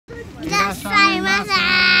Popping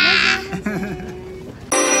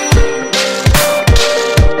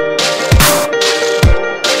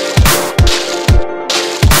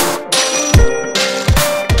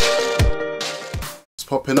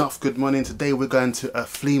off, good morning. Today we're going to a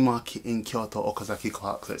flea market in Kyoto, Okazaki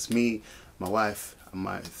Park. So it's me, my wife, and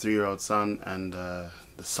my 3-year-old son, and the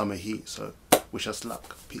summer heat. So wish us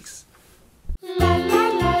luck. Peace.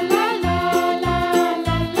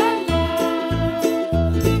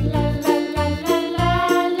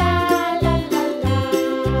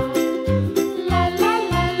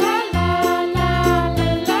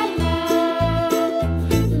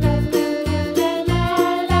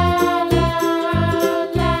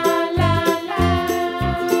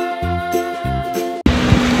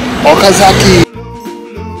 Okazaki.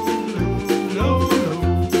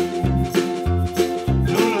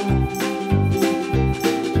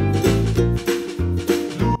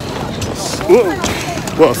 Ooh,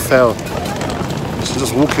 what a fail. So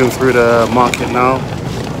just walking through the market now.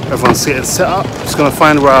 Everyone's sitting set up. Just gonna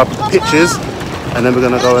find where our pitch is, and then we're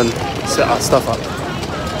gonna go and set our stuff up.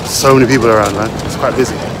 So many people around, man. It's quite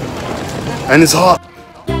busy. And it's hot.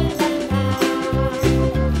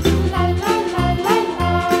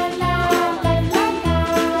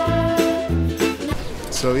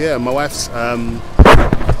 So yeah, my wife's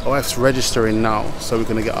registering now, so we're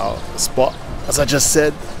gonna get our spot, as I just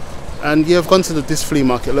said. And yeah, I've gone to this flea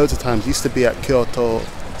market loads of times. It used to be at Kyoto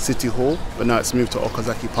City Hall, but now it's moved to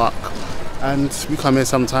Okazaki Park. And we come here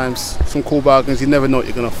sometimes, some cool bargains. You never know what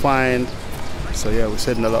you're gonna find. So yeah, we're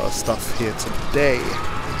selling a lot of stuff here today.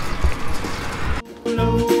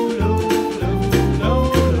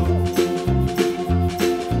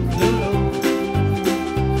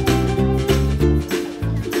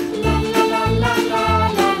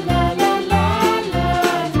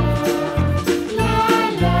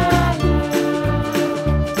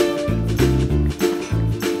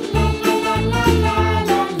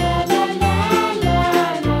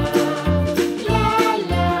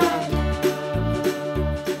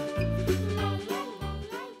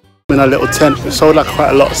 In a little tent, we sold like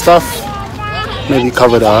quite a lot of stuff, maybe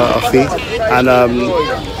covered our feet, and yeah,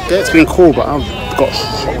 it's been cool. But I've got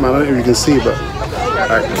hot, man. I don't know if you can see, but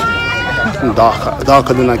like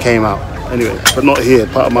darker than I came out. Anyway, but not here.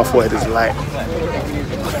 Part of my forehead is light.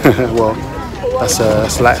 Well,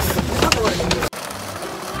 that's life.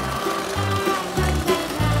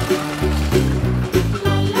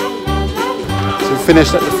 So we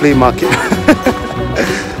finished at the flea market.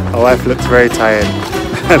 My wife looks very tired.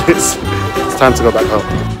 And it's time to go back home.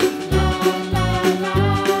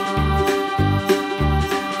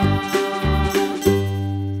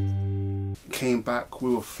 Came back,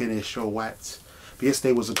 we were finished or wiped. But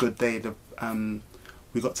yesterday was a good day.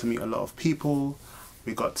 We got to meet a lot of people.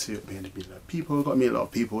 We got to meet a lot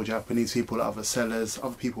of people, Japanese people, other sellers,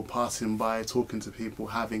 other people passing by, talking to people,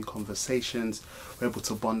 having conversations. We're able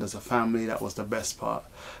to bond as a family. That was the best part.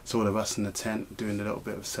 So all of us in the tent doing a little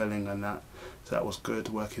bit of selling and that. So that was good,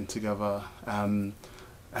 working together. And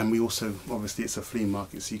we also, obviously it's a flea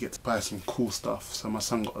market, so you get to buy some cool stuff. So my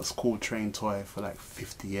son got a cool train toy for like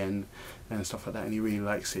 50 yen and stuff like that, and he really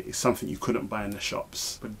likes it. It's something you couldn't buy in the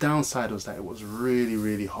shops. But the downside was that it was really,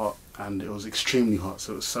 really hot, and it was extremely hot.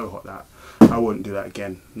 So it was so hot that I wouldn't do that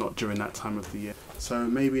again, not during that time of the year. So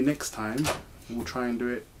maybe next time we'll try and do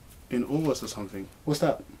it in August or something. What's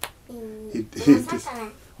that?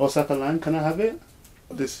 Osaka line, can I have it?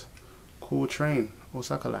 This cool train,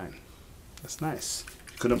 Osaka line. That's nice.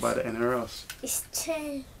 Couldn't buy that anywhere else. It's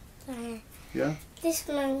two. Yeah? This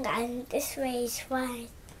one and this way is white.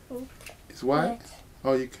 It's white?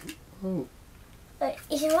 Oh, you can. Oh. But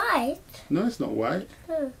it's white? No, it's not white.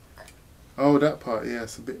 Look. Oh, that part, yeah,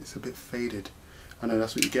 it's a bit faded. I know,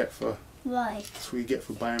 that's what you get for. White. That's what you get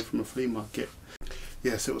for buying from a flea market.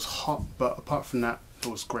 Yes, it was hot, but apart from that, it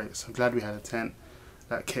was great. So I'm glad we had a tent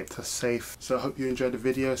that kept us safe. So I hope you enjoyed the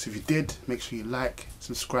video. So if you did, make sure you like,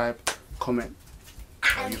 subscribe, comment.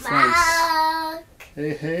 Tell your friends.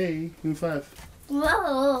 Hey, in 5.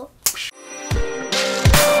 Whoa.